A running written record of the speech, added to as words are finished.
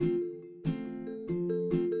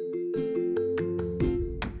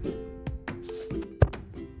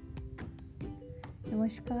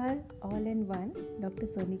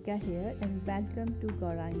Dr. Sonika here and welcome to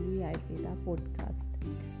Gaurangi Ayurveda podcast.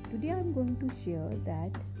 Today I'm going to share that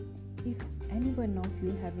if any one of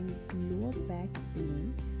you having lower back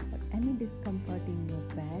pain or any discomfort in your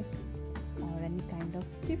back or any kind of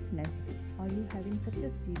stiffness or you having such a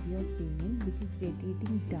severe pain which is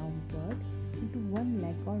radiating downward into one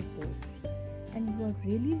leg or both and you are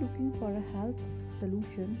really looking for a health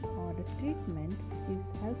solution or a treatment which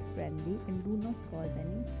is health friendly and do not cause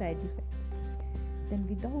any side effects, then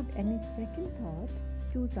without any second thought,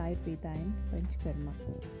 choose Ayurveda and Panchkarma.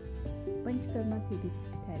 Panchkarma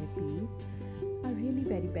therapies are really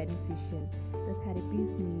very beneficial. The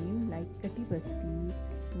therapies name like Katibasti,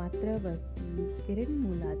 Matra Basti, Kiran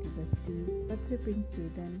Muladi Basti, Patrapind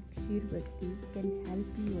Sedan, Kshir Basti can help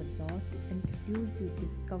you a lot and reduce your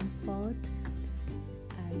discomfort,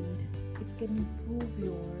 and it can improve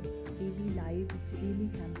your daily life which really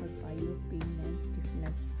hampered by your pain and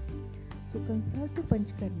stiffness. So consult a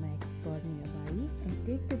Panchkarma expert nearby and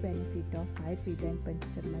take the benefit of Ayurveda and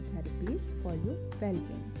Panchkarma therapies for your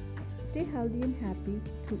well-being. Stay healthy and happy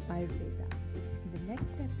through Ayurveda. In the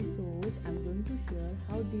next episode, I'm going to share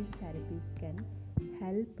how these therapies can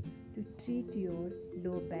help to treat your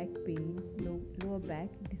lower back pain, lower back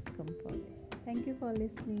discomfort. Thank you for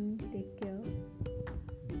listening. Take care.